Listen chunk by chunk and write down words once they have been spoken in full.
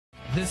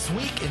This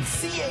week in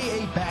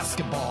CAA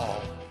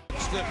basketball.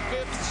 It's the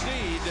 5th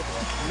seed,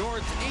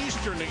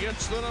 Northeastern,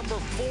 against the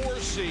number 4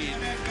 seed,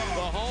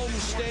 the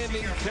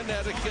homestanding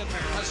Connecticut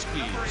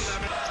Huskies.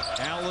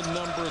 Allen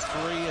number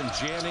 3 and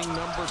Janning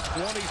number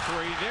 23.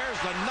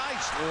 There's a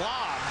nice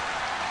lob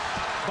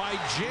by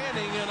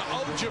Janning, and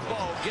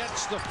Ojabo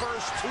gets the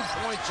first 2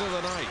 points of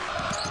the night.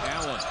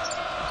 Allen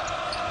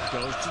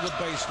goes to the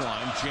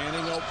baseline.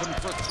 Janning open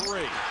for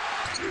 3.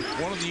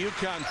 One of the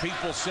UConn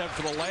people said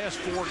for the last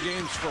 4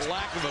 games, for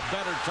lack of a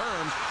better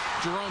term,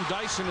 Jerome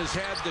Dyson has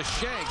had the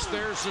shanks.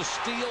 There's a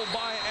steal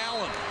by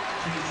Allen.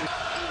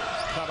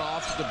 Cut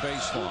off the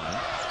baseline.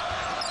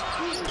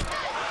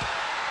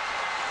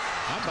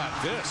 How about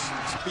this?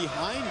 It's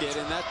behind it,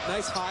 and that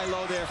nice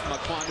high-low there from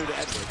Aquanu to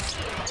Edwards.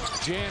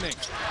 Janning.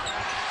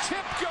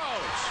 Tip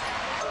goes.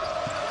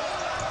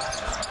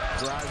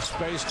 Drives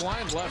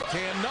baseline, left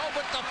hand. No,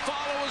 but the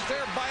follow is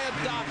there by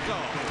Adopko.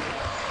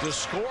 The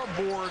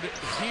scoreboard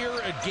here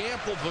at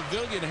Gamble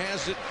Pavilion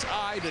has it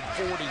tied at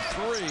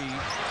 43.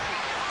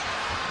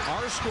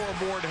 Our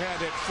scoreboard had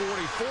it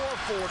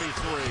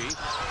 44-43.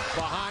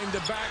 Behind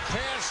the back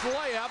pass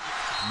layup.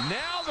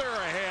 Now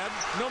they're ahead,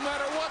 no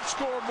matter what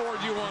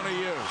scoreboard you want to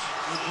use.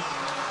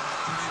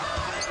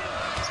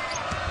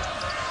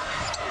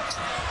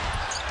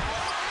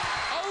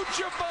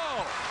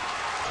 Ojabo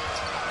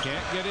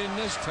can't get in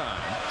this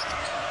time.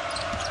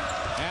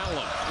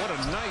 Allen, what a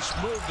nice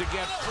move to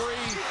get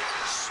free.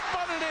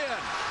 Spun it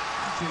in.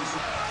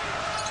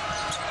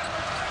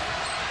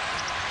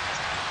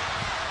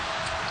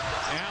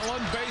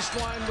 Allen,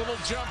 baseline, little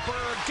jumper,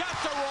 got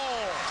the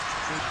roll.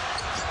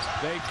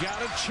 They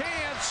got a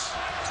chance.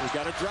 We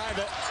got to drive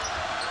it.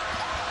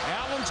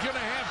 Allen's going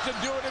to have to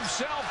do it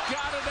himself.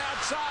 Got it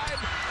outside,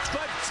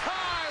 but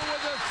tie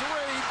with a 3.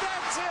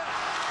 That's it.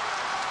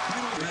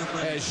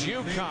 As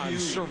UConn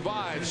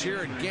survives here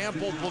at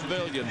Gamble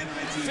Pavilion,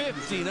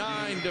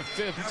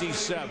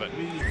 59-57.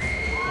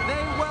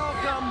 They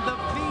welcome the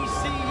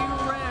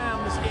VCU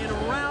Rams in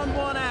round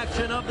 1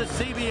 action of the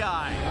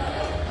CBI.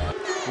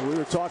 We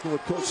were talking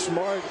with Coach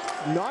Smart.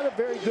 Not a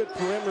very good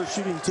perimeter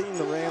shooting team,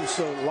 the Rams,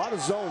 so a lot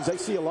of zones. They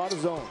see a lot of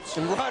zones.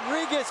 And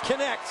Rodriguez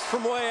connects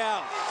from way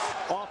out.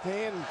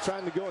 Offhand,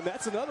 trying to go, and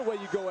that's another way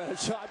you go at a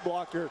shot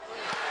blocker.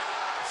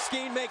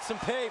 Skeen makes him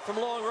pay from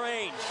long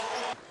range.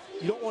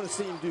 You don't want to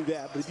see him do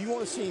that, but if you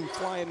want to see him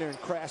fly in there and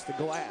crash the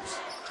glass,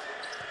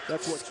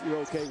 that's what you're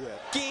okay with.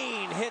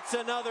 Skeen hits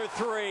another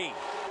 3.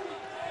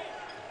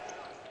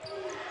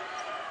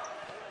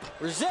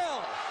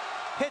 Rizal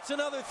hits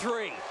another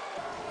 3.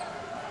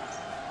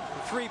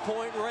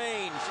 Three-point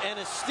range, and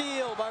a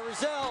steal by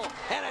Rizal,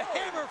 and a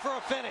hammer for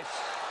a finish.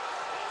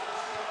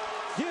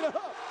 Get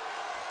up!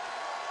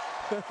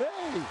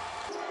 Hey!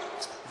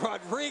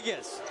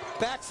 Rodriguez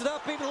backs it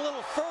up even a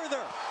little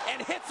further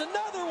and hits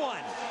another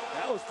one.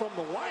 That was from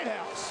the White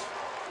House.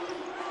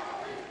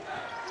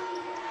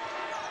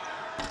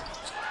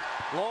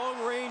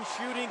 Long range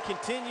shooting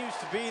continues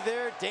to be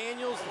there.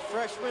 Daniels, the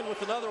freshman,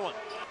 with another one.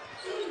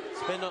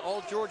 It's been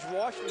all George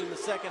Washington in the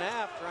second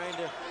half trying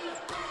to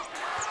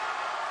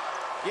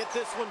get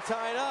this one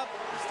tied up.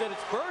 Instead,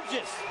 it's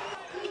Burgess.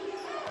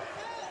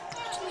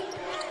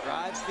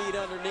 Drives feet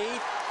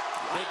underneath.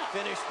 Big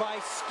finish by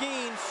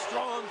Skeen,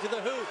 strong to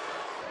the hoop.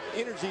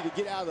 Energy to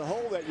get out of the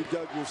hole that you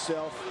dug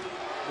yourself.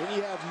 When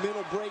you have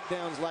mental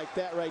breakdowns like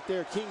that right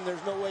there, King,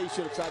 there's no way you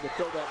should have tried to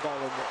throw that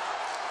ball in there.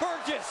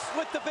 Burgess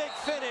with the big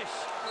finish.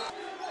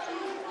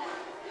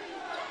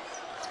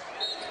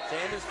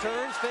 Sanders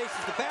turns,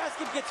 faces the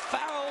basket, gets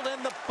fouled, and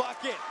the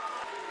bucket.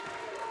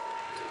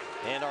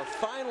 And our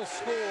final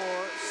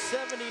score,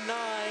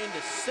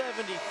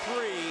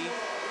 79-73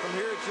 from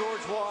here at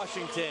George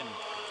Washington.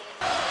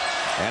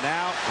 And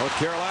now North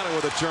Carolina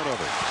with a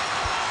turnover.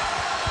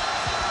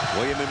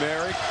 William and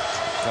Mary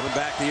coming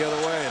back the other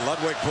way.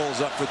 Ludwig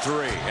pulls up for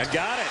 3 and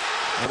got it.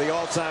 And the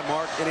all-time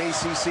mark in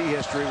ACC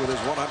history with his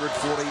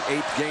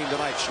 148th game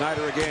tonight.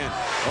 Schneider again.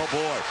 Oh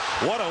boy,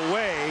 what a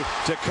way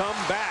to come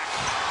back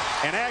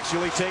and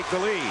actually take the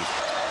lead.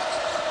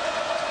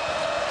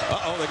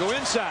 Uh-oh, they go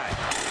inside.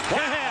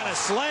 And a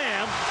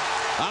slam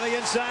on the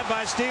inside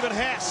by Stephen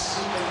Hess.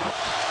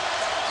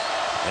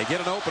 They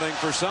get an opening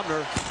for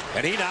Sumner,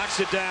 and he knocks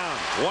it down.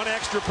 One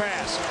extra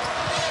pass.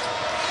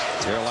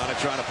 Carolina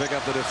trying to pick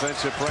up the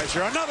defensive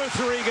pressure. Another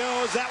 3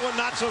 goes. That one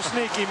not so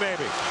sneaky,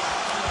 maybe.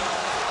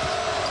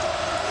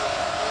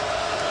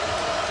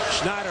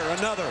 Schneider,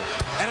 another,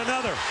 and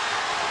another.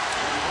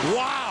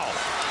 Wow.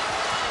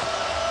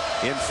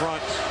 In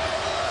front.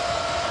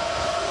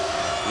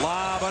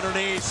 Lob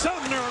underneath.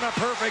 Sumner, and a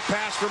perfect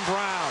pass from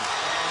Brown.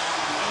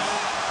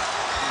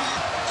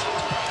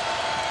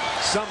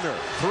 Sumner,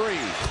 3,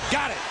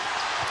 got it.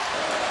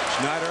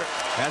 Schneider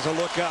has a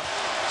look up.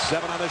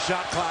 7 on the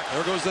shot clock.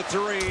 There goes the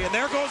 3, and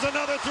there goes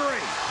another 3.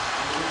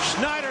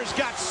 Schneider's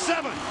got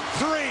 7,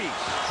 3.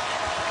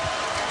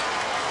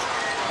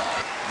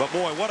 But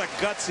boy, what a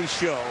gutsy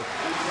show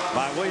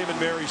by William and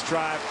Mary's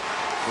tribe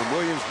from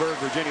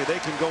Williamsburg, Virginia. They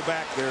can go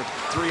back their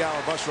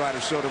 3-hour bus ride or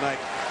so tonight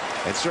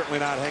and certainly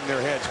not hang their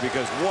heads,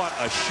 because what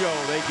a show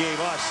they gave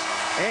us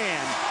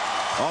and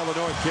all the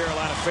North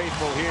Carolina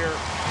faithful here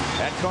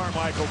at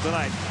Carmichael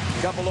tonight.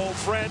 A couple old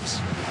friends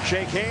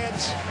shake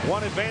hands.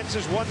 One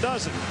advances, one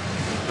doesn't.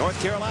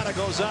 North Carolina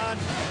goes on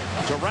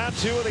to round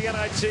 2 of the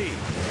NIT.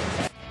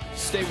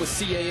 Stay with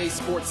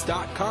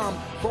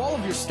CAAsports.com for all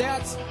of your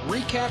stats,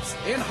 recaps,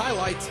 and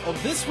highlights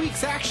of this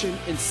week's action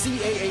in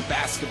CAA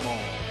basketball.